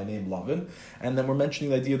mentioning by name Lavan. And then we're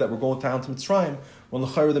mentioning the idea that we're going down to Mitzrayim, when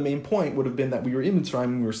the main point would have been that we were in Mitzrayim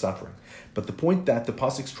and we were suffering. But the point that the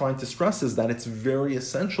Pasuk's trying to stress is that it's very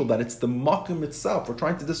essential, that it's the Makom itself. We're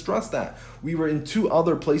trying to stress that. We were in two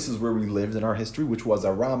other places where we lived in our history, which was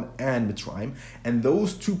Aram and Mitzrayim. And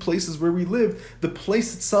those two places where we lived, the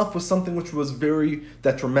place itself was something which was very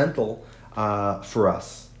detrimental for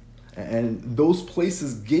us. And those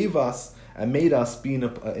places gave us and made us be in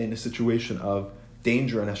a situation of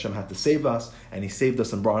danger, and Hashem had to save us, and He saved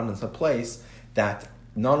us and brought us in a place that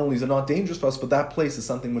not only is it not dangerous for us, but that place is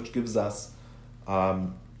something which gives us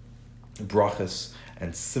brachas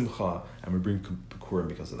and simcha, and we bring bikurim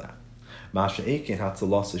because of that. Masha Eikin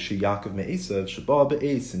Hatzalas She Yaakov Me'esav Shaba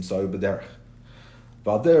Be'es Himsayu B'derech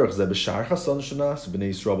V'Aderech Ze B'Shar Chasan Shanas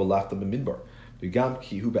B'nei Yisrael B'Lachta B'Midbar V'Gam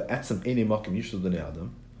Ki Hu Be'etzem Einei Makim Yishul B'nei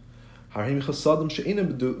Adam Harim Chasadim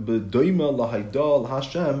She'einem B'Doima L'Haidal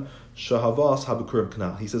Hashem Shahavas HaBikurim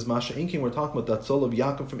Kanal. He says Masha Eikin, we're talking about that soul of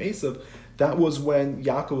Yaakov from Esav. That was when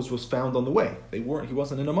Yaakov was found on the way. He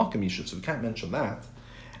wasn't in a Makom Yishuv, so we can't mention that.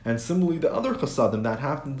 And similarly, the other Chasadim that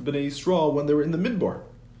happened to Bnei Yisrael when they were in the Midbar.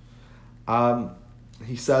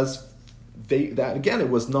 He says that again, it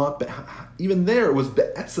was not, even there, it was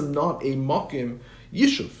be'etzem not a Makom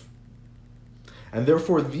Yishuv. And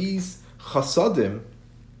therefore, these Chasadim,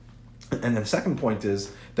 and then the second point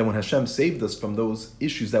is that when Hashem saved us from those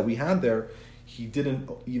issues that we had there, He didn't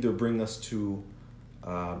either bring us to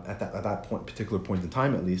at that point, particular point in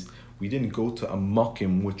time at least, we didn't go to a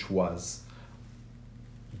makim which was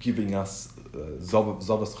giving us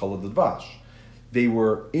zavas chalad advash. They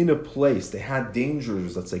were in a place, they had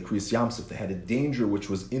dangers, let's say Kriyas Yamsuf, they had a danger which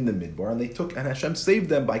was in the midbar, and Hashem saved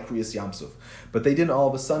them by Kriyas Yamsuf. But they didn't all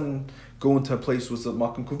of a sudden go into a place with the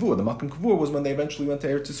Makom Kavur. The Makom Kavur was when they eventually went to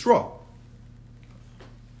Eretz Yisrael.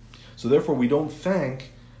 So therefore we don't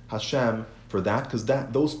thank Hashem for that, because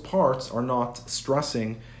those parts are not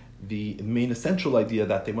stressing the main essential idea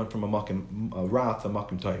that they went from a Makom Ra to a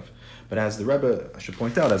Makom Tov. But as the Rebbe, I should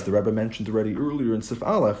point out, as the Rebbe mentioned already earlier in Sif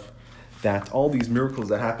Aleph, that all these miracles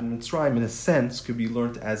that happened in Mitzrayim, in a sense, could be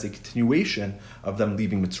learned as a continuation of them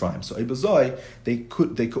leaving Mitzrayim. So Ebazai, they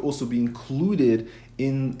could also be included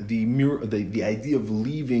in the idea of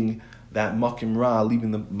leaving that Makim Ra,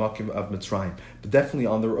 leaving the Makim of Mitzrayim. But definitely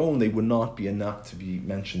on their own, they would not be enough to be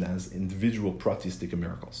mentioned as individual pratistic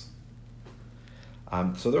miracles.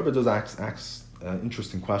 So the Rebbe does ask an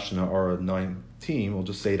interesting question at our 19. We'll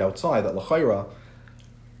just say it outside, that L'chaira,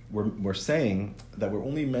 we're saying that we're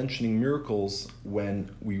only mentioning miracles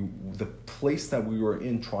when the place that we were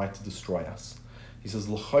in tried to destroy us. He says,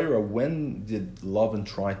 L'chaira, when did Lavan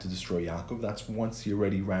try to destroy Yaakov? That's once he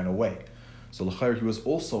already ran away. So L'chaira, he was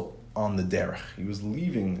also on the derech. He was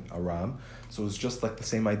leaving Aram. So it was just like the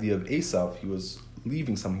same idea of Esav. He was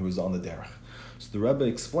leaving something, he was on the derech. So the Rebbe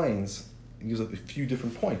explains, he gives a few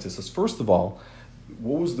different points. He says, first of all,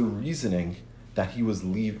 what was the reasoning that he was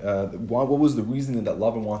what was the reasoning that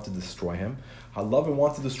Lavan wanted to destroy him? How Lavan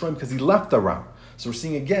wanted to destroy him because he left Aram. So we're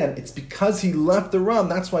seeing again, it's because he left Aram,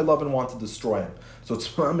 that's why Lavan wanted to destroy him. So it's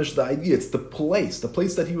mamish the idea, it's the place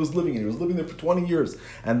that he was living in. He was living there for 20 years,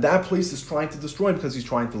 and that place is trying to destroy him because he's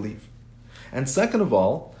trying to leave. And second of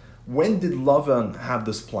all, when did Lavan have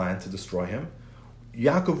this plan to destroy him?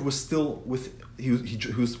 Yaakov was still he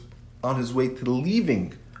was on his way to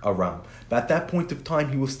leaving Aram. But at that point of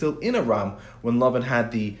time, he was still in Aram when Lavan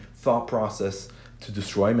had the thought process to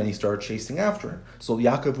destroy him, and he started chasing after him. So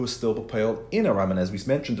Yaakov was still bepayel in Aram, and as we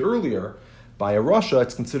mentioned earlier, by a Rasha,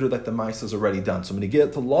 it's considered that the Maisa is already done. So when you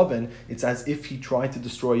get to Lavan, it's as if he tried to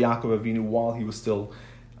destroy Yaakov Avinu while he was still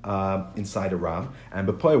inside Aram. And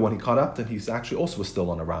bepayel, when he caught up, then he's actually also still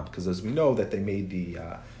on Aram, because as we know that they made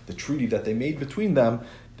the treaty that they made between them.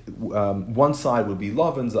 One side would be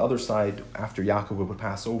Lavan's, the other side, after Yaakov would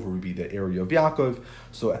pass over, would be the area of Yaakov.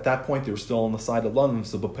 So at that point, they were still on the side of Lavan,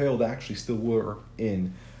 so Bapel, they actually still were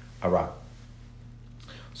in Aram.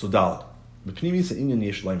 So Dalet. Now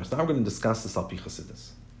we're going to discuss this Alpi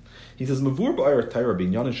Chasidus. He says, Mavur ba'ayar Torah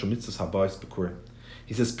b'inyanin shel mitzvos habayis bikurim.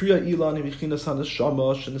 He says, Priya ilan v'chinas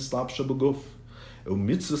haneshama sheneslapsha b'guf.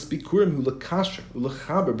 Mitzva of Bikkurim hu lekasher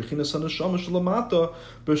ulechaber b'chinas haneshama shalamata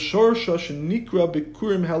b'shorsha shenikra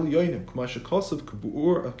Bikkurim halyonim k'ma shekosav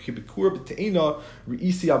k'bikur b'teina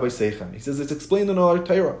re'isi abayseichem. He says it's explained in our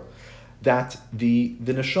Torah that the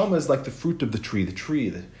neshama is like the fruit of the tree. The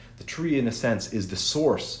tree, in a sense, is the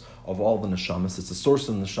source of all the neshamas. It's the source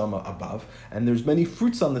of the neshama above, and there's many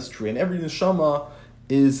fruits on this tree, and every neshama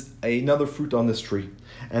is another fruit on this tree,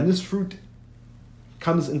 and this fruit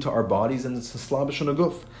comes into our bodies, and it's a slabish and a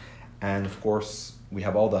guf. And of course, we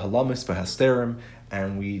have all the halamis, hasterim,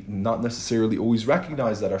 and we not necessarily always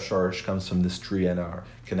recognize that our sharish comes from this tree and our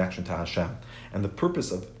connection to Hashem. And the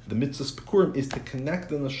purpose of the Mitzva of Bikkurim is to connect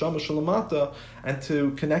the neshama shalamata and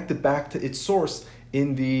to connect it back to its source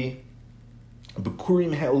in the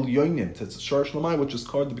Bikkurim Ha'elyonim, to Shar Shlamai, which is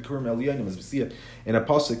called the Bikkurim Ha'elyonim, as we see it in a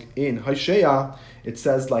pasuk in Hosea. It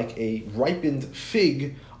says, like a ripened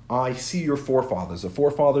fig, I see your forefathers. The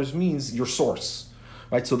forefathers means your source,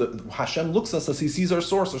 right? So that Hashem looks at us as He sees our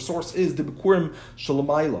source. Our source is the Bikkurim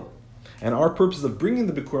Shalamayla. And our purpose of bringing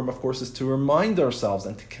the Bikkurim, of course, is to remind ourselves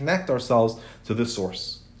and to connect ourselves to this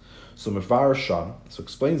source. So Mevar Sham, so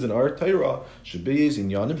explains in our Torah, Shebeyez in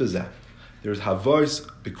Yanim Bezeh, there's Havos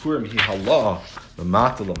Bikkurim Hi Halah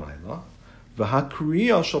Lamata Lamayla,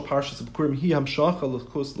 V'Hakriya Shal Parshas Bikkurim Hi Hamshacha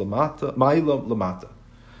L'Chus Lamata Mayla Lamata.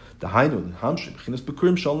 The Hainu Hamshi B'chinas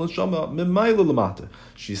Bikkurim Shal Neshama Mimayla Lamata.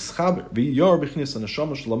 She's Chaber V'Yar B'chinas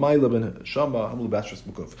Neshama Shalamayla Ben Shama Hamlu Bashras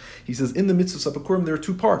B'Kuf. He says in the Mitzvah of Bikkurim there are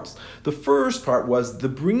two parts. The first part was the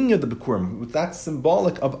bringing of the Bikkurim. That's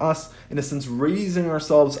symbolic of us, in a sense, raising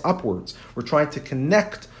ourselves upwards. We're trying to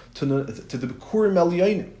connect to the Bikkurim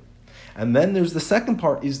Elyonim. And then there's the second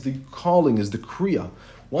part, is the calling, is the kriya.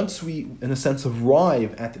 Once we, in a sense,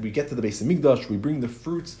 arrive we get to the base of Mikdash, we bring the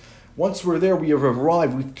fruits. Once we're there, we have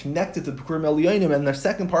arrived, we've connected to the Bikkurim Elyonim, and the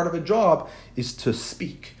second part of a job is to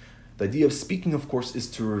speak. The idea of speaking, of course, is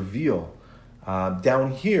to reveal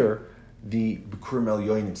down here the Bikkurim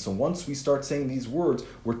Elyonim. So once we start saying these words,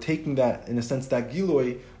 we're taking that, in a sense, that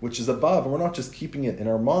Giloi, which is above, and we're not just keeping it in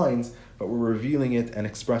our minds, but we're revealing it and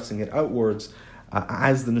expressing it outwards,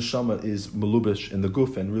 as the neshama is melubish in the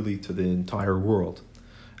guf and really to the entire world,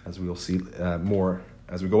 as we will see more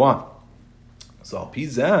as we go on. So al pi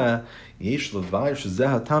zeh yesh levayir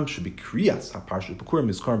shezeh hatam shebikriyas haparshat bikurim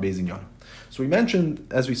mizkarim beis inyanim. So we mentioned,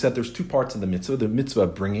 as we said, there's two parts of the mitzvah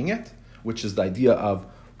of bringing it, which is the idea of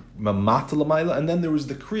mamata lamayla, and then there was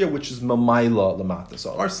the kriya, which is mamayla lamata.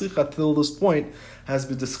 So our sicha till this point has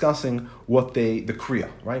been discussing the kriya,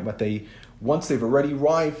 right? Once they've already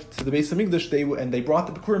arrived to the base of Mikdash, they brought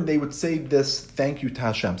the Bikurim, they would say this thank you to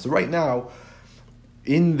Hashem. So right now,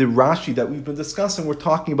 in the Rashi that we've been discussing, we're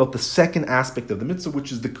talking about the second aspect of the mitzvah,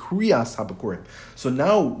 which is the Kriyas HaBikurim. So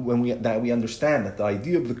now, when we understand that the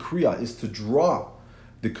idea of the Kriya is to draw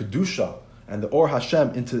the Kedusha and the Or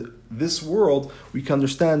Hashem into this world, we can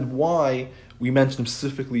understand why we mentioned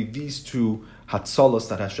specifically these two Hatzalas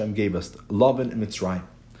that Hashem gave us, Lavan and Mitzrayim.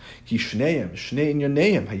 Ki shneim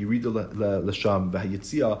inyaneim hayirida l'sham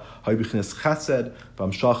v'hayitzia hayibichnes chesed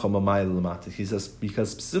v'amshacha mamayla lamata. He says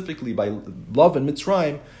because specifically by love and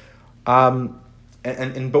Mitzrayim,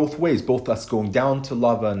 and in both ways, both us going down to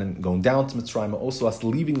Lavan and going down to Mitzrayim, and also us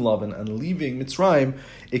leaving Lavan and leaving Mitzrayim,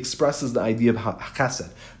 expresses the idea of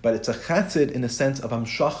chesed. But it's a chesed in a sense of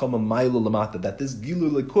hamshacha mamayla lamata, that this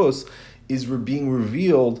gilu lekus is being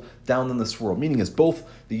revealed down in this world. Meaning is both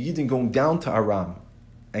the Yidden going down to Aram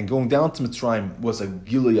and going down to Mitzrayim was a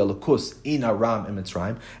Gilui Alakus in Aram and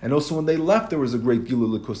Mitzrayim. And also when they left, there was a great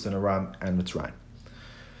Gilui Alakus in Aram and Mitzrayim.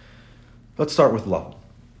 Let's start with love.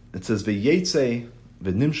 It says, V'yetze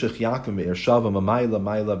v'nimshech Yaakov me'ershava mamayla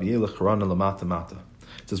mayla v'yelech harana lamata mata.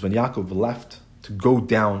 It says when Yaakov left to go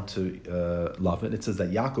down to Lavan, it says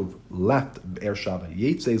that Yaakov left Be'ershava.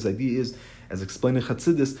 Yetze's idea is, as explained in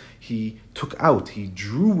Chatzidis, he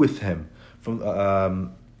drew with him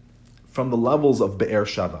from the levels of Be'er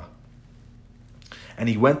Shava. And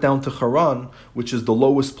he went down to Haran, which is the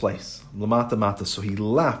lowest place, Lamata Mata. So he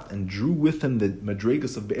left and drew with him the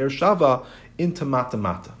Madregas of Be'er Shava into Mata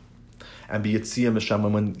Mata. And B'yitziyah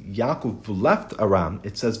Mesham, when Yaakov left Aram,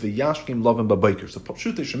 it says V'yashkim Lavan B'Baiker. So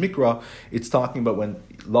Pshutei Shemikra, it's talking about when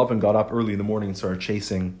Lavan got up early in the morning and started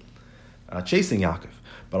chasing Yaakov.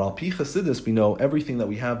 But al pi Chassidus, we know everything that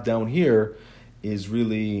we have down here is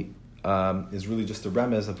really just a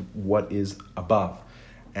remez of what is above.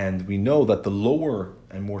 And we know that the lower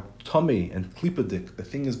and more tummy and klipadik, the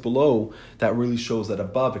thing is below, that really shows that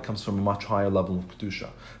above it comes from a much higher level of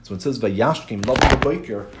kedusha. So it says vayashkim lav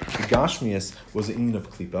b'boiker, the gashmias was an inyan of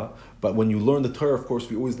klipa. But when you learn the Torah, of course,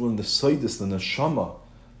 we always learn the saydis, the neshama,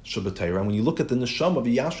 Shabbatayra. And when you look at the neshama,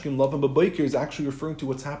 v'yashkim lavin b'boiker is actually referring to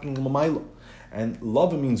what's happening in Lamayla. And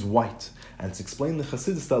lavin means white. And it's explained in the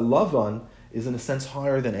Chassidus that lavin is in a sense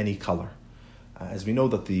higher than any color. As we know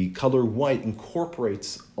that the color white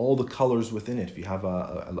incorporates all the colors within it. If you have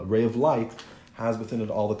a ray of light, has within it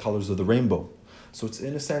all the colors of the rainbow. So it's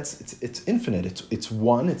in a sense, it's infinite. It's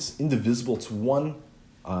one, it's indivisible, it's one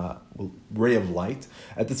ray of light.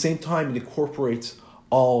 At the same time, it incorporates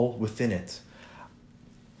all within it.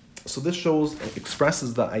 So this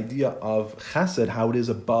expresses the idea of chesed, how it is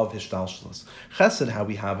above hishtalshlus. Chesed, how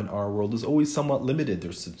we have in our world, is always somewhat limited.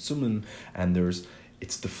 There's tzimtzumim, and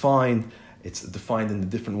it's defined. It's defined in the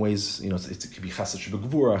different ways. It could be chesed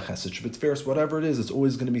shebegvura, chesed shebetferes, whatever it is. It's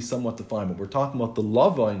always going to be somewhat defined. But we're talking about the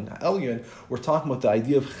lava in Elyon. We're talking about the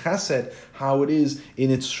idea of chesed, how it is in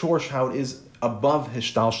its shorsh, how it is above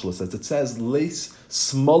hishtalshlus, as it says, leis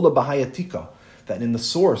smola b'hayatika, that in the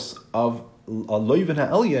source of Loivin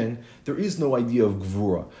ha'elyon, there is no idea of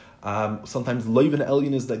gvura. Sometimes Loivin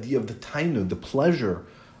ha'elyon is the idea of the tainu, the pleasure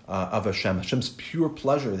of Hashem. Hashem's pure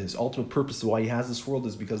pleasure, his ultimate purpose of why he has this world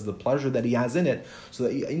is because of the pleasure that he has in it. So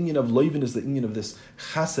the inyan of Loivin is the inyan of this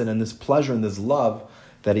chesed and this pleasure and this love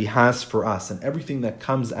that he has for us. And everything that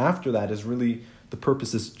comes after that is really, the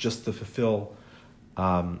purpose is just to fulfill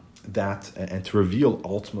that and to reveal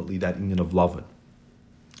ultimately that inyan of Lovin.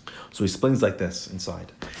 So he explains like this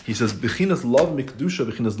inside. He says, "Bechinas love mikdusha,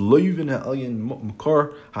 bechinas loivin ha'elyon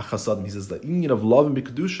mukar hachasadim." He says the inyan of love and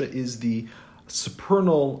mikdusha is the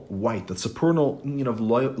supernal white, the supernal inyan of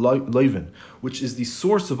loivin, which is the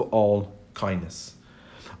source of all kindness.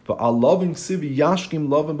 Va'al lovin sivi yashkim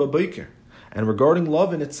lovin b'boiker. And regarding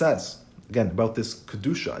lovin, it says again about this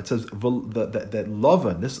kedusha. It says that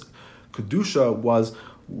lovin, this kedusha,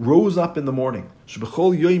 rose up in the morning.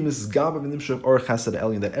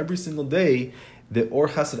 That every single day, the Or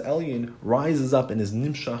Chesed Elyon rises up and is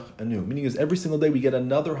nimshach anew. Meaning is every single day we get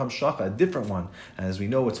another hamshacha, a different one. And as we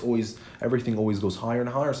know, everything always goes higher and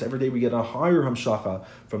higher. So every day we get a higher hamshacha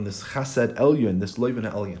from this Chesed Elyon, this Loivin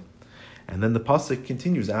Elyon. And then the pasuk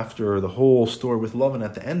continues after the whole story with Lavan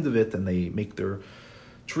at the end of it, and they make their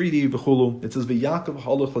treaty v'chulu. It says v'Yaakov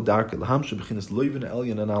halach l'darke l'ham shebechinas Loivin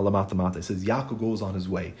Elyon and alamatamatta. It says Yaakov goes on his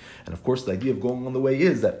way, and of course the idea of going on the way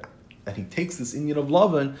is that he takes this inyan of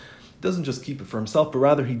Lavan, doesn't just keep it for himself, but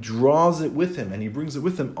rather he draws it with him and he brings it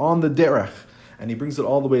with him on the derech, and he brings it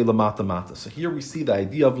all the way lamata mata. So here we see the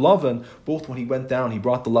idea of Lavan. Both when he went down, he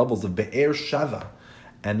brought the levels of Be'er Shava,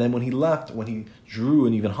 and then when he left, when he drew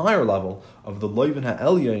an even higher level of the Loivin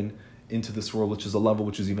ha'elyon into this world, which is a level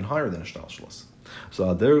which is even higher than Ishtalshalos. So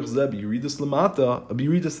derech zeh b'yiridus lamata,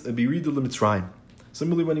 b'yiridu l'Mitzrayim.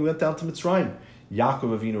 Similarly, when he went down to Mitzrayim,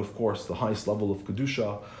 Yaakov Avinu, of course, the highest level of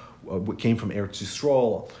kedusha, came from Eretz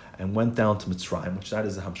Yisrael and went down to Mitzrayim, which that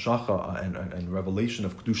is a hamshacha and revelation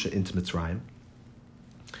of kedusha into Mitzrayim.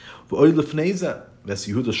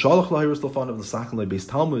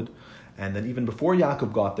 And then even before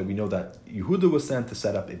Yaakov got there, we know that Yehuda was sent to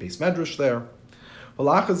set up a base medrash there. There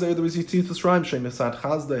was Yitzis Mitzrayim, Shemisad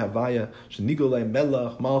Chazdei Havaya, Shenigolei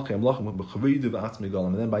Melach Malchei Amlachim B'Chavidu V'Atzmi Golam.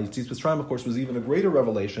 And then by Yitzis Mitzrayim, of course, was even a greater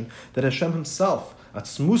revelation that Hashem Himself, at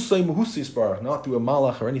Smusay Muhusis Baruch, not through a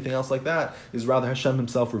malach or anything else like that, is rather Hashem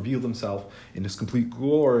Himself revealed Himself in His complete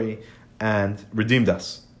glory and redeemed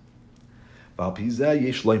us. So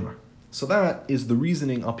that is the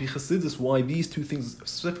reasoning Al Pi Chassidus why these two things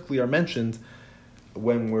specifically are mentioned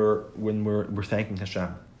when we're thanking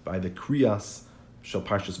Hashem by the Kriyas Shel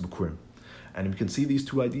Parshas Bikkurim. And we can see these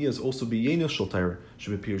two ideas also be Yenil Shel Torah,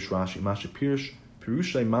 Shebe Pirush Rashi, Mashe Pirush,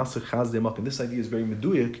 Pirushay Masach Chazdei Mak. And this idea is very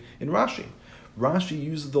meduyik in Rashi. Rashi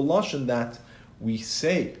uses the lashon that we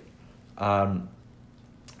say,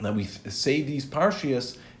 these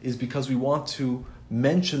Parshas is because we want to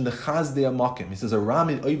mention the Chazdei Hamakim. He says,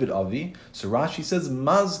 Aramid Ovid Avi. So Rashi says,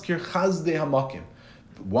 Mazkir Chazdei Hamakim.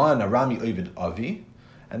 One, Arami Ovid Avi.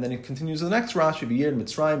 And then it continues in the next Rashi,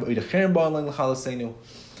 Mitzrayim.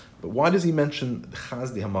 But why does he mention the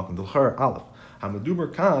Chazdei Hamakim? The L'char Aleph.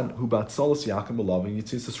 Hamaduber Khan, who bat Solas Yaakov Beloved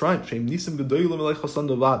Yitzis Mitzrayim. Shem Nisim Gedoyim Lechasan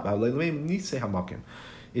Dovad. V'Aleim Nisei Hamakim.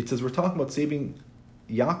 It says we're talking about saving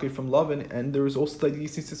Yaakov from Lavan, and there is also the idea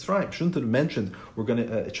of Yitzis Mitzrayim. Shouldn't have mentioned.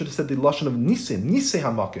 It should have said the lashon of Nisim, Nisei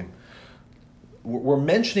Hamakim. We're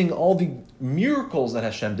mentioning all the miracles that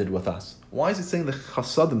Hashem did with us. Why is it saying the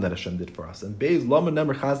chasadim that Hashem did for us? And Beis Lama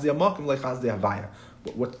Nemer Chazdei Hamakim like Chazdei Havaya.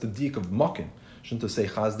 What's the dik of Makim? Shouldn't it say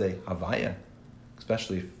Chazdei Havaya?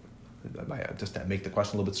 Especially if, just to make the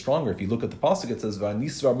question a little bit stronger, if you look at the pasuk, it says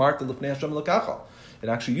V'anisvar Marta Lefnei Hashem Lakacha. It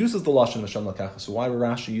actually uses the lashon of Hashem Lakacha. So why would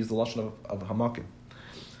Rashi use the lashon of Hamakim?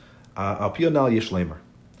 Al Piyonal Yesh Lemer.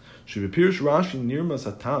 Shebepirish Rashi nirmas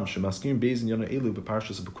hatam shemaskim beis in yana elu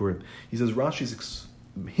beParshas of Bikkurim. He says Rashi's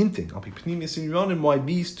hinting, Al pi pnimis inyanim, why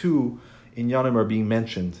these two inyanim are being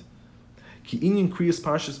mentioned. Ki inyan kriyas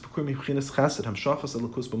Parshas Bikkurim b'chinas chesed hamshachas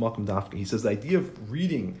elokus b'makom dafka. He says the idea of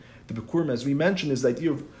reading the Bikkurim, as we mentioned, is the idea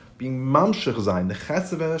of being mamshech zayin, the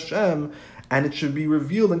chesed of Hashem, and it should be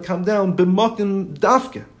revealed and come down b'makom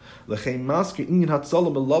dafka. L'chein masker inyan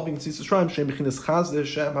hatzalam beloving tzis Yisrael shem b'chinas chesed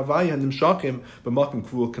Hashem havaya nimshachim b'makom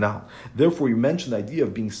kvul kanal. Therefore, you mentioned the idea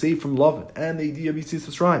of being saved from love and the idea of tzis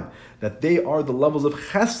Yisrael, that they are the levels of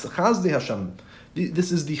chesed Hashem.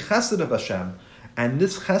 This is the chesed of Hashem. And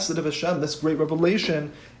this chesed of Hashem, this great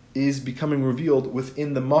revelation, is becoming revealed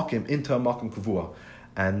within the makim, into a makim kavua.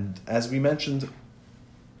 And as we mentioned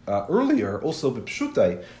earlier, also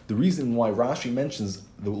b'pshutai, the reason why Rashi mentions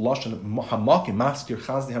the lashon hamakim, maskir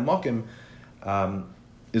chazdi hamakim,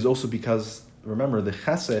 is also because, remember, the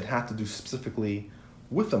chesed had to do specifically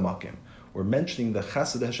with the makim. We're mentioning the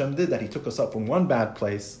chesed that Hashem did, that He took us up from one bad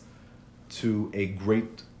place to a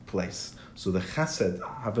great place. So the chesed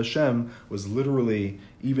of Hashem was literally,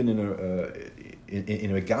 even in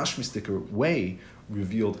a gashmistic way,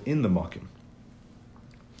 revealed in the makim.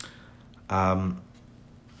 Hayram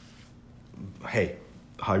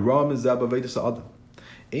is b'avedus adam.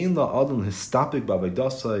 Ein la adam histapik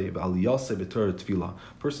b'avedasai b'aliyasai b'torah tefillah.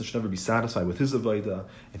 Person should never be satisfied with his avodah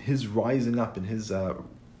and his rising up in his Torah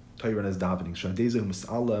and his davening. Shadezeh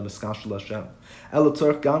mis'allah miskashel Hashem. Ela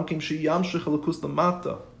tzarich gam kim sheyamshich alakus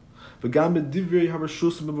lamata. A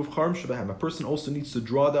person also needs to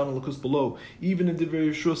draw down Elikus below, even in Divrei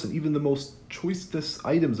Rishus, and even the most choicest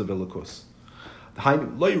items of Elikus.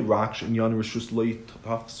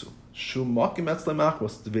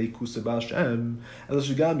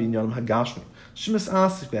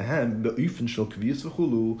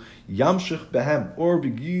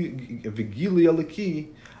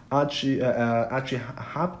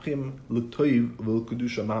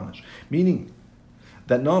 Meaning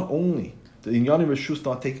that not only the Inyanim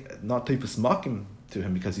Rishus not take his makim to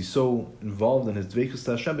him because he's so involved in his dveikus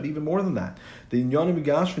to Hashem, but even more than that, the Inyanim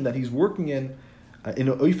Gashmin that he's working in an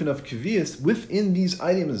oifen of kaviyas within these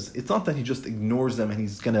items. It's not that he just ignores them and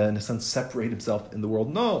he's going to, in a sense, separate himself in the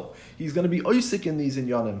world. No, he's going to be oisik in these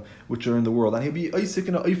Inyanim which are in the world, and he'll be oisik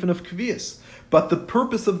in an oifen of kaviyas. But the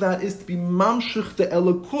purpose of that is to be mamshich the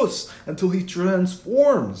elokus until he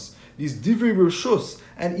transforms these divrei rishus,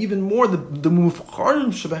 and even more the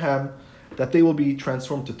mufcharim shebahem, that they will be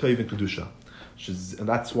transformed to toiv and kedusha. And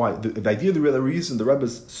that's why the idea, the reason the Rebbe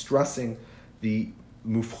is stressing the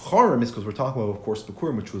mufcharim is because we're talking about, of course,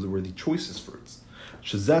 Bikkurim, which were the choicest fruits.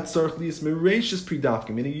 Shazat tzarich liyas mereishis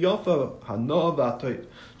pridavkim in a yafa hana v'atoid.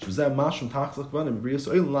 Shazat mashum tachzach vanim b'riyas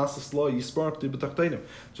oil lasas law yispark to b'tachteinim.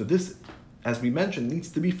 So this, as we mentioned, needs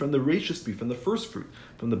to be from the reishis tree, from the first fruit,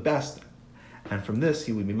 from the best. And from this,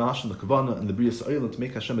 he will be mashal the kavana and the briyas oilam to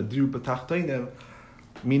make Hashem a diru b'tachteinim.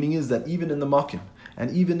 Meaning is that even in the makim, and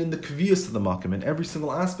even in the kviyas of the makim, in every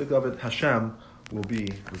single aspect of it, Hashem will be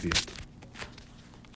revealed.